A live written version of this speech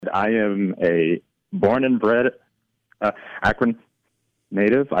I am a born and bred Akron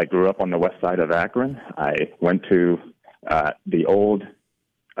native. I grew up on the west side of Akron. I went to the old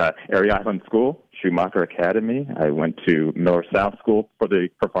Area Island School, Schumacher Academy. I went to Miller South School for the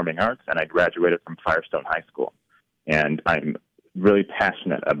Performing Arts, and I graduated from Firestone High School. And I'm really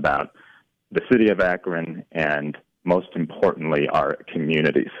passionate about the city of Akron and, most importantly, our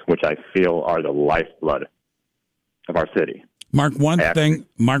communities, which I feel are the lifeblood of our city. Mark, one thing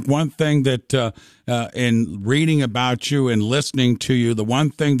that in reading about you and listening to you, the one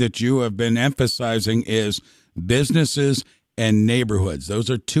thing that you have been emphasizing is businesses and neighborhoods. Those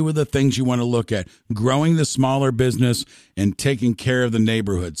are two of the things you want to look at, growing the smaller business and taking care of the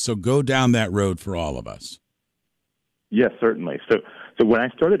neighborhood. So go down that road for all of us. Yes, certainly. So when I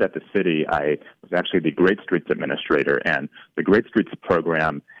started at the city, I was actually the Great Streets Administrator, and the Great Streets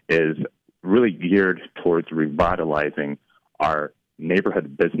program is really geared towards revitalizing our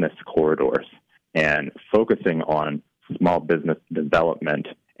neighborhood business corridors and focusing on small business development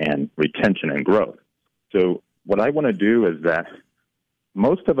and retention and growth. So what I want to do is that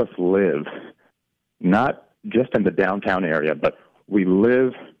most of us live not just in the downtown area, but we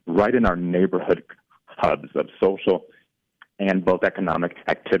live right in our neighborhood hubs of social and both economic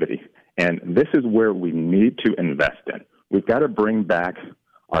activity. And this is where we need to invest in. We've got to bring back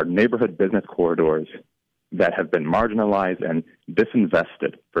our neighborhood business corridors that have been marginalized and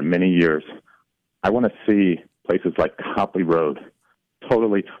disinvested for many years. I want to see places like Copley Road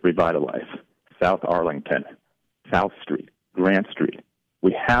totally revitalized, South Arlington, South Street, Grant Street.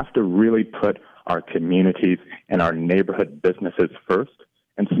 We have to really put our communities and our neighborhood businesses first.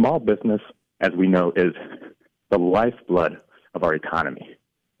 And small business, as we know, is the lifeblood of our economy.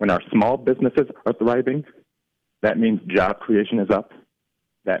 When our small businesses are thriving, that means job creation is up.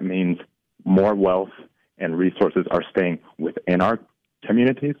 That means more wealth and resources are staying within our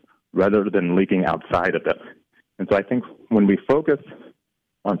communities rather than leaking outside of them. And so I think when we focus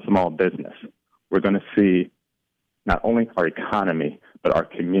on small business, we're going to see not only our economy, but our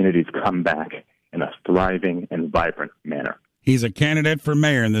communities come back in a thriving and vibrant manner. He's a candidate for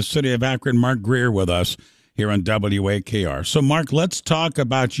mayor in the city of Akron, Mark Greer, with us here on WAKR. So, Mark, let's talk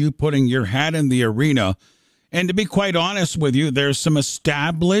about you putting your hat in the arena. And to be quite honest with you, there's some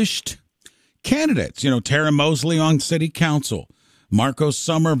established candidates. Tara Mosley on city council, Marco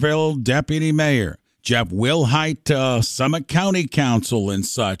Somerville, deputy mayor, Jeff Wilhite, Summit County Council and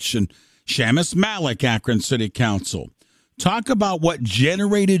such, and Shamus Malik, Akron City Council. Talk about what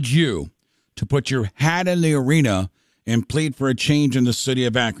generated you to put your hat in the arena and plead for a change in the city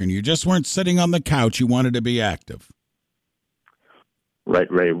of Akron. You just weren't sitting on the couch. You wanted to be active.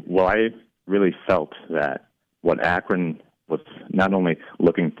 Right, Ray. Well, I really felt that what Akron was not only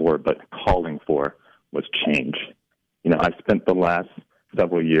looking for but calling for was change. I've spent the last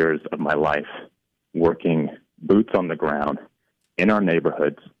several years of my life working boots on the ground in our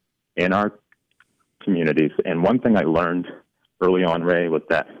neighborhoods, in our communities. And one thing I learned early on, Ray, was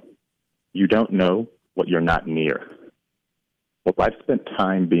that you don't know what you're not near. Well, I've spent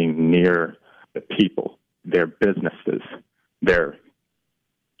time being near the people, their businesses, their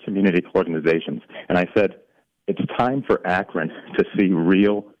community organizations. And I said, it's time for Akron to see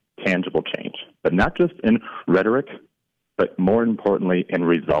real, tangible change, but not just in rhetoric, but more importantly, in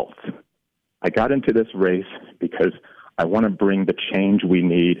results. I got into this race because I want to bring the change we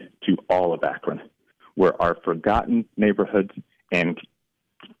need to all of Akron, where our forgotten neighborhoods and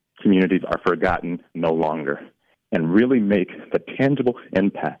communities are forgotten no longer, and really make the tangible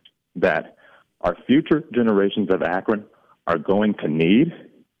impact that our future generations of Akron are going to need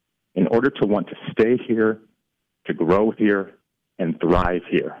in order to want to stay here, to grow here, and thrive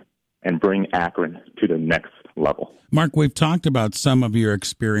here, and bring Akron to the next level. Mark, we've talked about some of your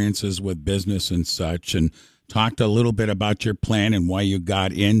experiences with business and such, and talked a little bit about your plan and why you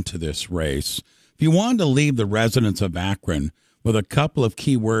got into this race. If you wanted to leave the residents of Akron with a couple of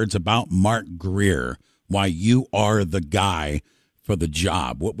key words about Mark Greer, why you are the guy for the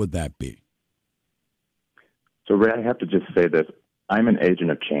job, what would that be? So, Ray, I have to just say this. I'm an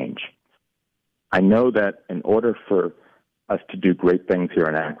agent of change. I know that in order for us to do great things here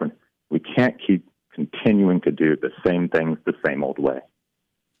in Akron, we can't keep continuing to do the same things the same old way.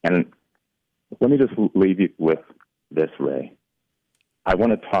 And let me just leave you with this, Ray. I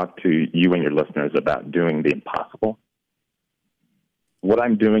want to talk to you and your listeners about doing the impossible. What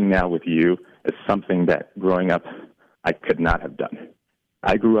I'm doing now with you is something that growing up I could not have done.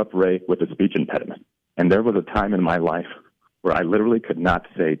 I grew up, Ray, with a speech impediment. And there was a time in my life where I literally could not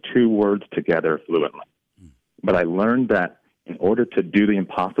say two words together fluently. But I learned that in order to do the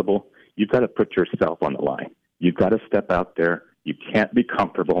impossible, you've got to put yourself on the line. You've got to step out there You can't be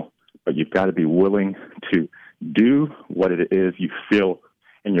comfortable, but you've got to be willing to do what it is you feel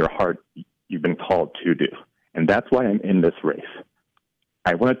in your heart you've been called to do. And that's why I'm in this race.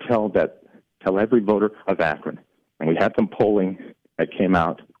 I want to tell every voter of Akron, and we had some polling that came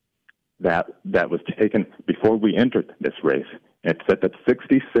out that was taken before we entered this race. And it said that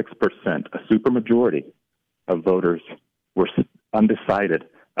 66%, a supermajority of voters, were undecided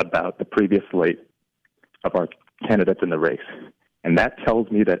about the previous slate of our candidates in the race. And that tells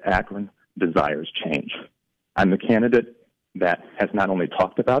me that Akron desires change. I'm the candidate that has not only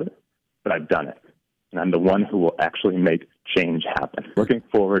talked about it, but I've done it. And I'm the one who will actually make change happen. Looking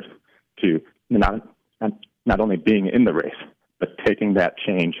forward to not only being in the race, but taking that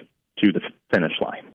change to the finish line.